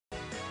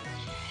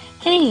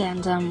Hey,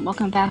 and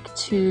welcome back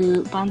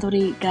to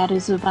Bandori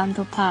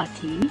Bando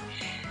Party.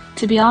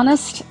 To be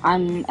honest,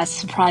 I'm as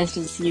surprised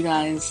as you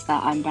guys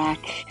that I'm back.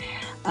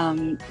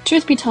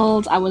 Truth be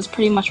told, I was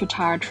pretty much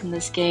retired from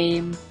this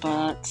game,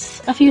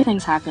 but a few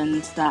things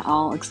happened that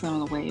I'll explain on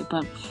the way.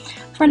 But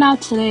for now,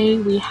 today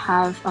we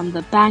have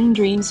the BanG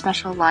Dream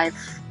Special Live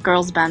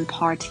Girls Band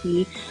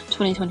Party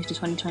 2020 to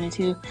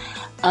 2022.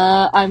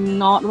 I'm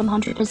not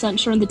 100%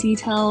 sure on the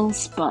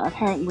details, but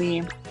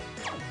apparently,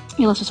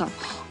 yeah, let's just start.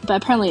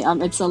 But apparently,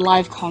 it's a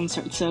live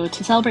concert. So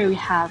to celebrate, we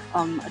have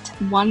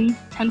one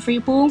 10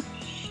 free pool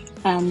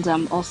and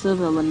also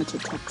the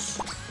limited ticks.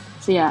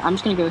 So yeah, I'm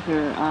just gonna go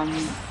through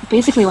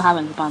basically what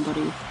happened with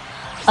Bandori.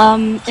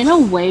 In a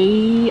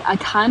way, I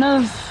kind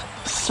of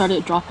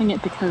started dropping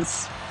it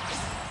because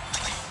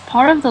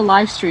part of the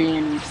live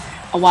stream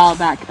a while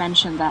back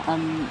mentioned that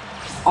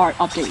art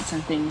updates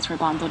and things for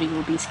Bandori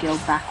will be scaled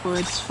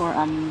backwards for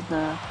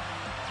the.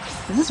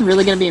 Is this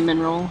really gonna be a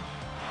mineral?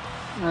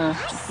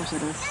 Of course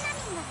it is.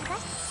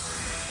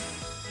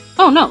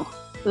 Oh no,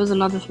 there was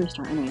another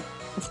 3-star. Anyway,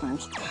 that's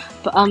nice.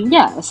 But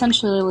yeah,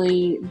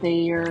 essentially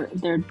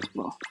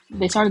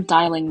they started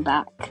dialing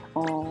back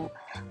all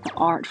the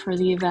art for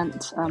the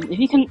event. If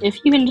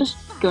you can just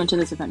go into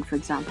this event, for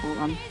example,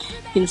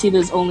 you can see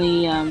there's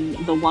only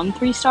the one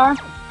 3-star.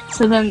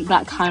 So then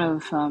that kind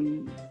of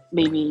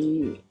made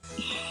me,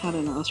 I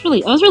don't know. I was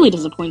really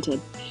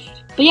disappointed.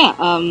 But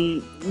yeah,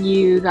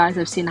 you guys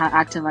have seen how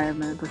active I am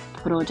with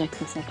Project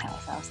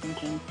Isekai, so I was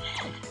thinking,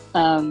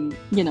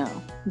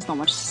 there's not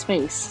much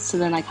space, so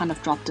then I kind of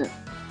dropped it.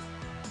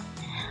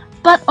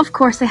 But of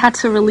course, they had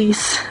to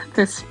release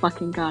this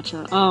fucking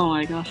gacha. Oh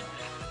my gosh.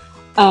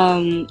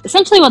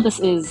 Essentially, what this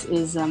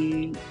is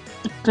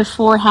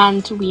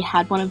beforehand we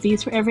had one of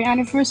these for every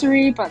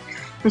anniversary, but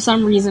for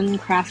some reason,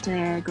 Craft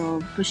Egg or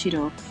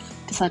Bushido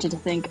decided to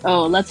think,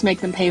 oh, let's make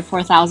them pay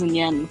 4,000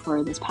 yen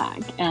for this pack.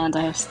 And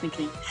I was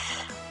thinking,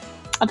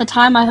 at the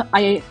time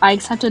I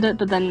accepted it,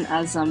 but then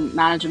as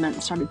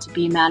management started to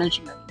be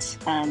management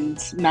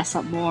and mess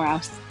up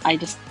more, I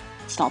just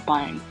stopped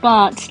buying.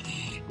 But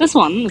this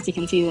one, as you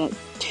can see, that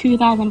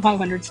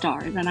 2,500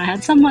 stars, and I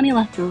had some money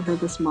left over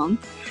this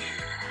month,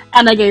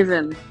 and I gave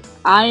in.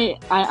 I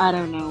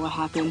don't know what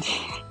happened,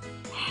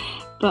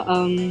 but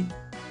okay,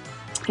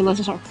 let's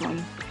just start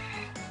flying.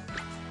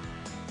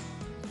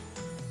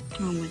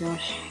 Oh my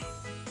gosh.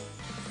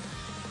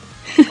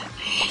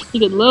 You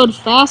could load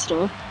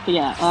faster. But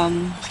yeah,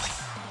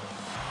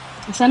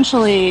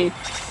 essentially,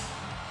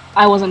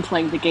 I wasn't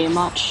playing the game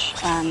much,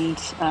 and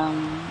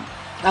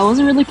I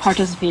wasn't really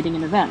participating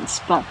in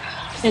events. But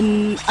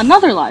in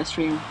another live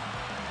stream,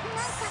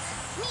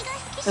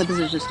 this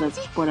is just a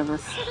whatever.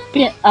 But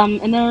yeah,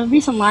 in a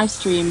recent live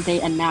stream,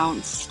 they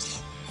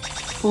announced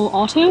full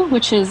auto,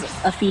 which is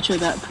a feature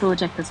that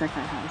Project Isekai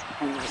has.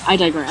 But anyway, I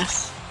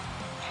digress.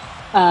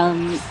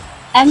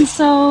 And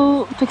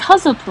so,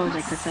 because of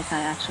Project Isekai,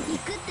 actually,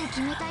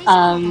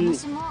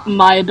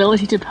 my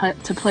ability to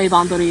play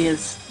Bandori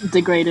is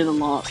degraded a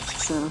lot.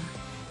 So,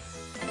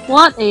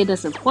 what a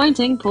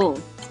disappointing pull.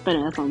 But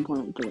that's one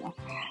point, but yeah.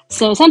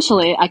 So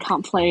essentially, I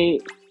can't play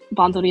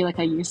Bandori like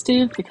I used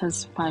to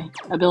because my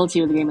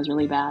ability with the game is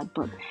really bad.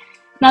 But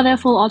now they're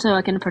full auto,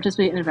 I can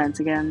participate in events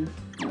again.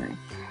 Anyway.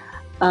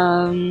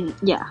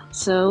 Yeah,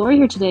 so what we're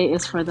here today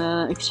is for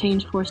the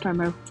exchange 4-star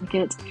miracle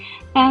ticket,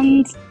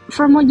 and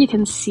from what you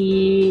can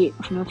see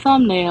from the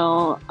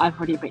thumbnail, I've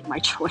already made my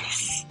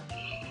choice.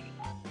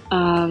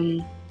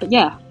 But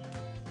yeah,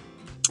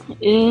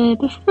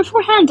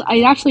 beforehand,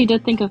 I actually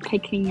did think of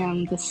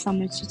picking this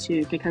summer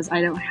tutu because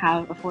I don't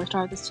have a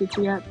 4-star of this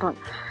tutu yet, but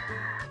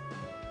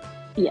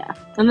yeah.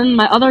 And then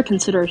my other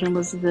consideration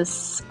was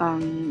this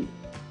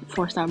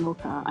 4-star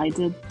mocha. I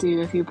did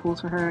do a few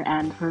pulls for her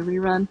and for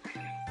rerun.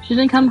 She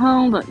didn't come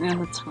home, but yeah,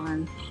 that's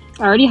fine.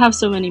 I already have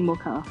so many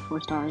mocha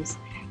 4-stars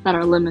that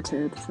are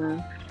limited,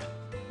 so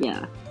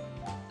yeah.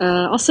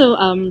 Also,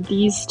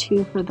 these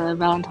two for the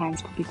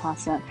Valentine's Puppy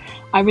Class set.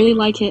 I really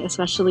like it,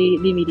 especially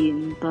the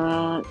medium,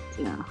 but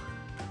yeah.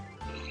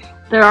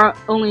 There are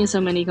only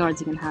so many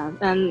cards you can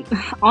have, and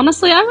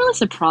honestly, I'm really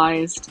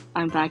surprised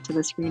I'm back to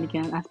the screen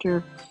again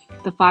after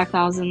the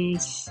 5,000,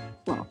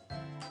 well,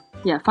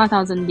 yeah,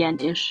 5,000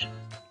 yen-ish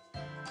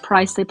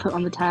price they put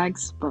on the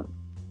tags, but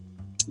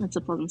it's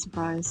a pleasant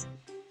surprise.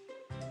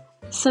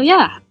 So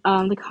yeah,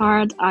 the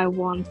card I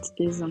want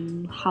is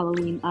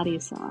Halloween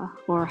Arisa,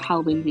 or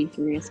Halloween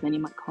V3 as many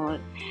might call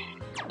it.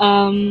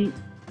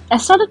 I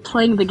started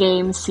playing the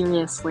game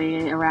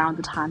seriously around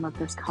the time of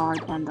this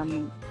card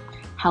and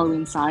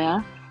Halloween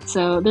Saya,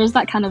 so there's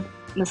that kind of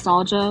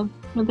nostalgia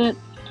with it,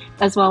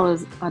 as well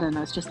as, I don't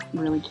know, it's just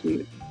really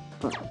cute.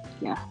 But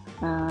yeah,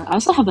 I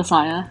also have the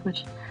Saya,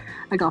 which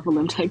I got for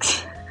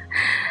Limtics.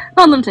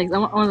 Not Limtics,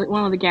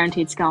 one of the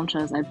guaranteed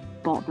scamchas I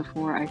bought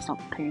before I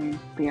stopped paying,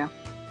 but yeah.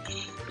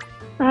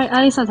 Alright,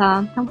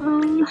 Arisa-san, come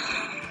on.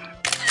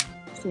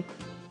 See.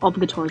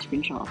 Obligatory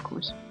screenshot, of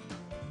course.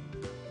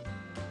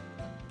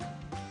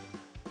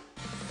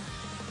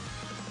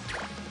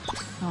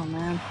 Oh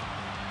man.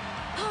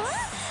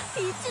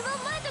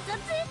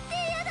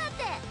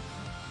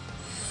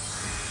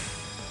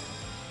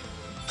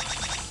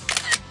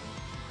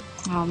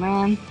 Oh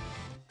man.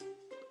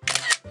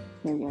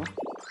 There we go.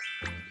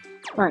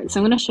 Alright, so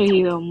I'm gonna show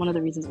you one of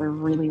the reasons I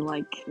really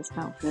like this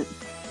outfit.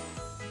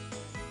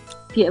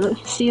 Yeah, look,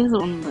 see, this is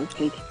one of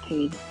the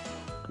paid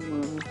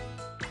below.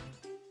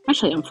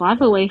 Actually, I'm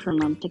 5 away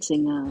from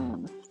fixing a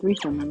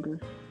 3-star member.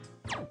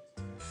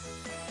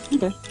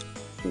 Okay.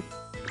 Good.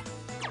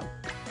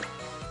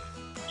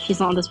 She's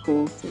not in this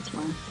pool, so it's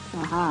fine.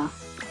 Aha.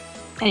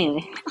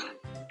 Anyway.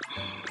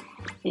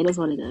 It is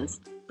what it is.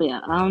 But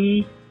yeah,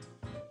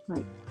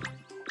 right.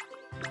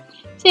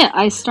 So yeah,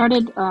 I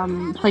started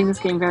playing this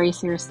game very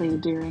seriously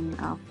during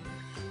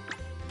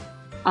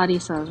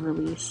Arisa's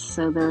release,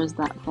 so there is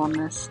that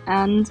fondness.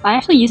 And I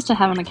actually used to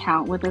have an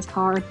account with this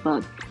card,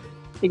 but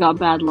it got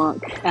bad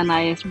luck, and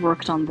I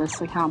worked on this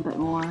account a bit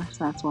more,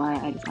 so that's why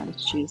I decided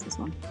to choose this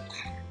one.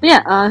 But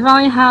yeah, I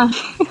finally have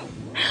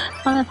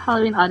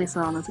Halloween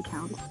Arisa on this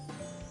account.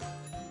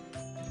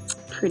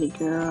 Pretty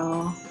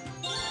girl.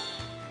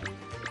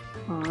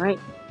 Alright.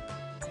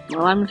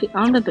 Well,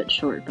 I'm a bit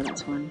short, but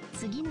that's fine.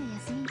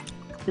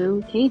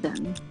 Okay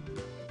then.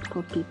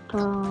 Poppy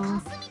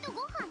Paw.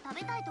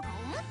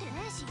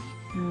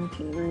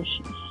 Okay, where is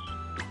she?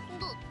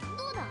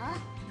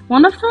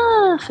 One of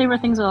the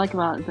favorite things I like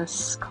about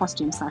this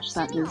costume slash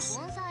set is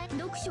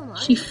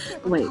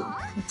wait,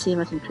 let's see if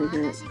I can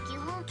trigger it.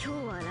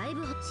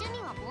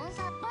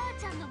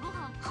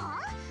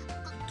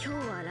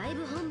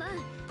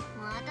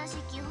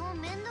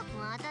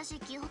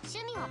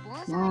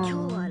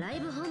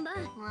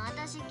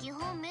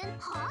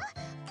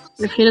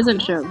 If he doesn't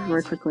show up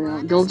very quickly,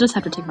 you'll just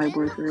have to take my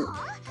word for it.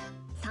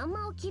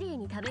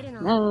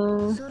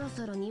 Hello.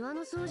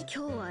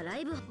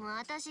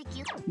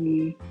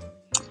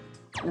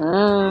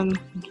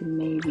 Okay,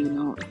 maybe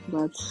not.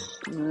 Let's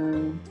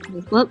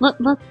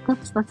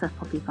have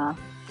Poppy Paw.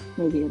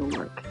 Maybe it'll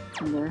work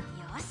from there.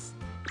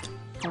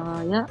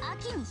 Yeah.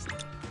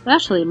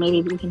 Actually,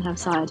 maybe we can have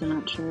sides, I'm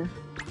not sure.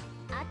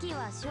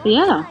 But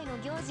yeah.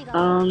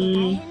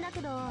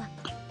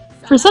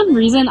 For some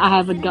reason, I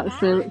have a gut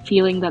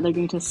feeling that they're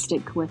going to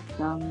stick with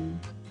the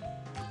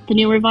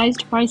new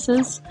revised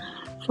prices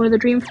for the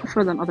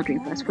for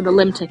the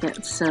limb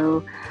tickets.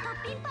 So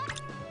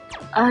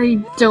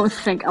I don't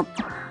think I'll.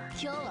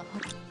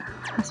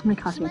 That's my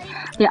costume.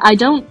 Yeah, I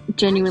don't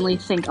genuinely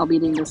think I'll be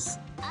doing this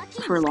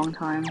for a long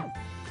time.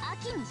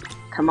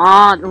 Come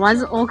on, why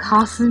is it all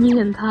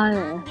Kasumi and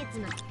Tae?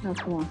 Oh,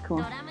 come on.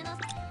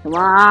 Come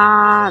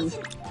on!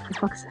 For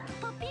fuck's sake.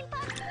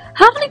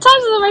 How many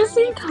times have I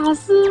seen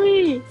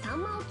Kasumi?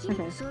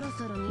 Okay,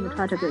 I'm gonna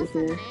try to go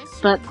here.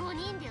 But...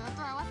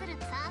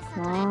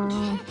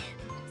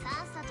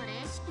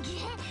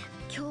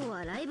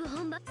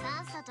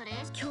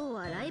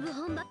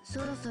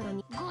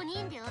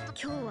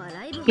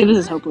 Okay, this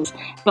is hopeless.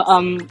 But,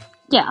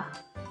 yeah.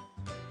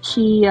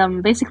 She,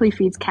 basically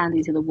feeds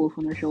candy to the wolf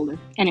on her shoulder.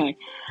 Anyway,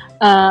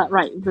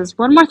 right, there's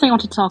one more thing I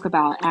want to talk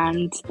about,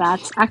 and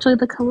that's actually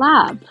the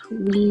collab.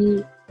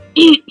 We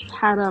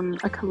had, a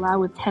collab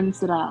with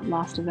Tensura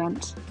last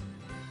event.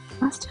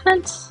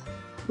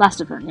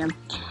 Last event, yeah.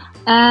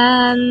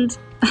 And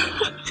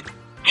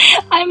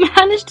I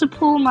managed to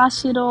pull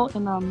Mashiro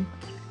in,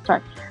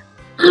 sorry.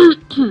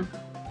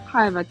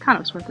 I have a kind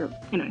of sore throat.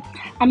 Anyway,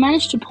 I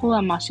managed to pull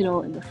out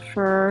Mashiro in the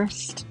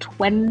first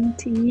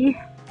 20.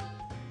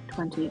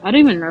 I don't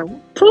even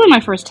know. Probably my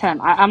first 10.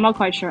 I'm not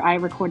quite sure. I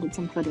recorded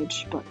some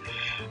footage, but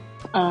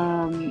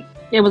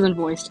it wasn't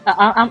voiced.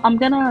 I'm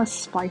gonna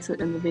splice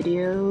it in the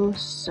video,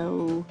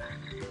 so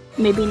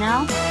maybe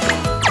now.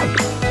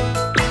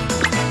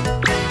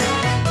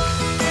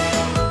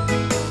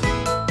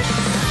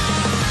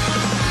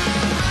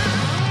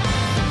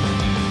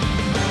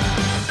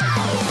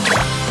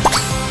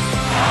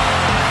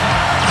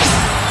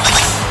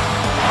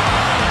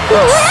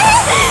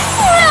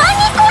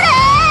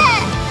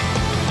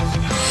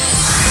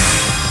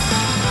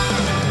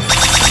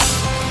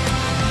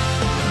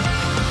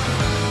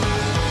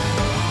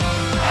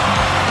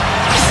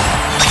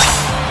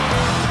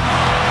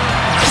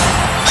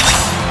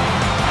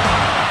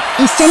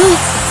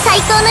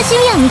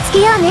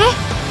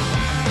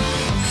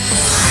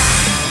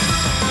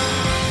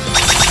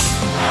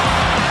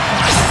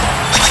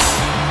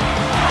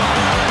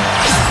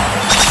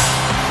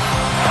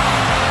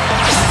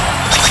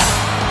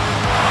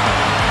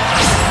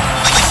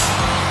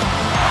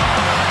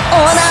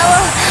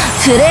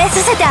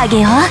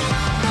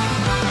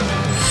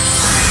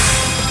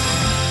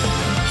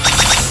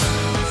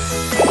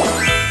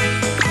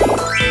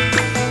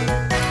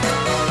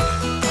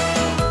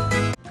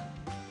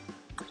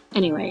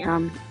 Anyway,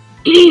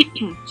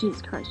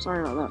 Jesus Christ, sorry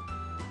about that.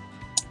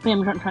 But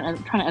I'm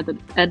trying to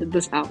edit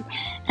this out.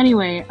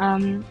 Anyway,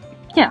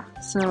 yeah,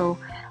 so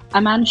I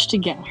managed to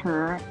get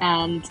her,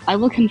 and I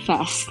will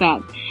confess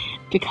that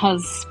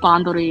because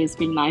Bandori is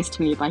being nice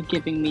to me by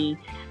giving me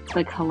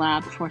the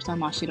collab 4-star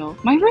Mashiro,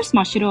 my first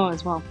Mashiro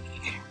as well,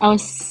 I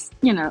was,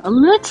 you know, a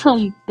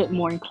little bit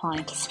more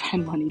inclined to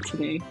spend money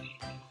today.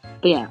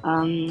 But yeah,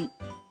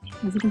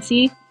 as you can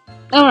see,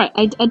 alright,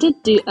 I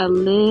did do a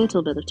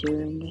little bit of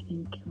tearing, I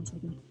think. 1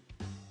 second.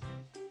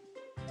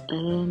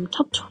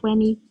 Top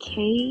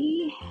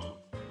 20k?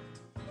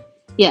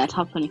 Yeah,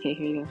 top 20k,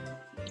 here you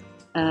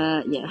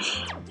go. Yeah.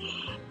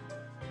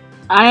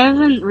 I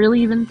haven't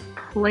really been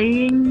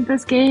playing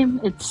this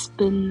game, it's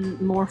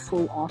been more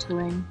full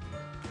autoing,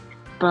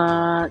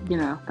 but, you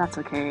know, that's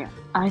okay.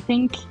 I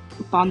think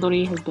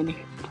Bandori has been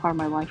a part of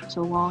my life for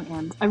so long,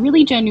 and I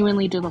really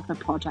genuinely do love the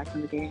project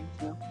and the game,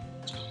 so,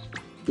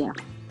 yeah.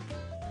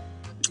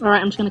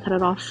 Alright, I'm just gonna cut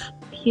it off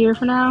here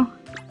for now.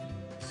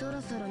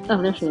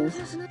 Oh, there she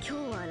is.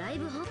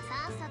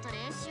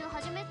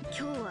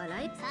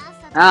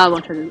 I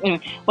won't try to.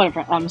 Anyway,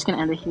 whatever. I'm just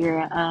gonna end it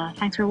here.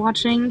 Thanks for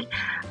watching.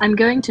 I'm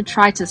going to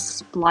try to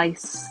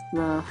splice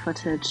the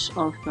footage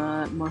of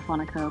the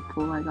Morphonica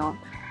pool I got.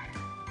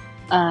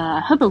 I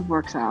hope it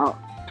works out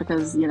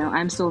because, you know,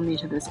 I'm still new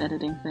to this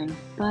editing thing.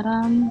 But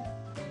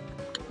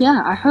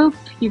yeah, I hope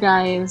you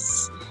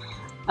guys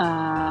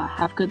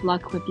have good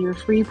luck with your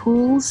free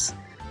pools.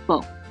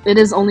 Well, it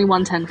is only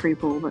 110 free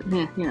pool, but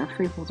yeah, you know,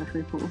 free pools are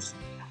free pools.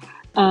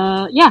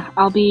 Yeah,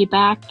 I'll be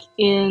back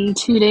in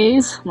 2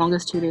 days,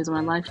 longest 2 days of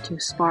my life, to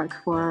spark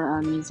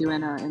for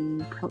Mizuena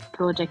in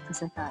Project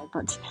Isekai.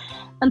 But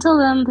until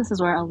then, this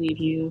is where I'll leave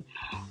you.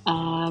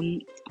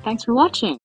 Thanks for watching.